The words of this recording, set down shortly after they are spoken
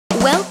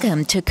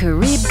Welcome to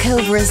Caribe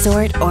Cove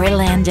Resort,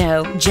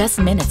 Orlando. Just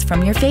minutes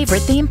from your favorite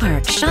theme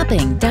park,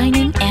 shopping,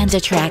 dining, and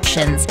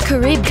attractions.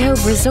 Caribe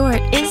Cove Resort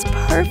is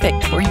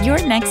perfect for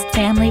your next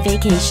family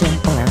vacation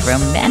or a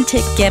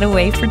romantic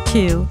getaway for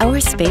two. Our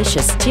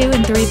spacious 2-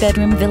 and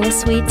 3-bedroom villa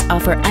suites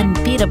offer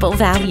unbeatable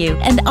value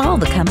and all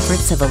the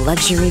comforts of a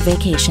luxury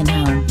vacation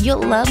home.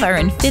 You'll love our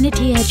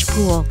infinity edge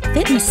pool,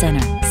 fitness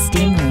center,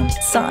 steam room,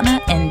 sauna,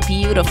 and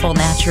beautiful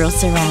natural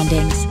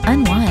surroundings.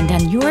 Unwind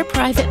on your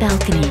private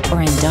balcony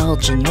or indulge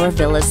in your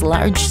villa's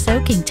large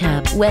soaking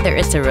tub. Whether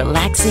it's a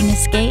relaxing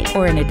escape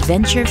or an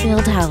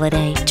adventure-filled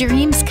holiday,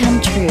 dreams come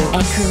true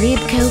at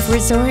Caribe Cove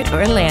Resort,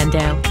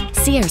 Orlando.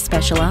 See our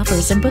special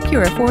offers and book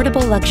your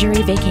affordable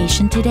luxury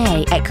vacation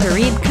today at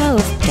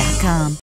CaribeCove.com.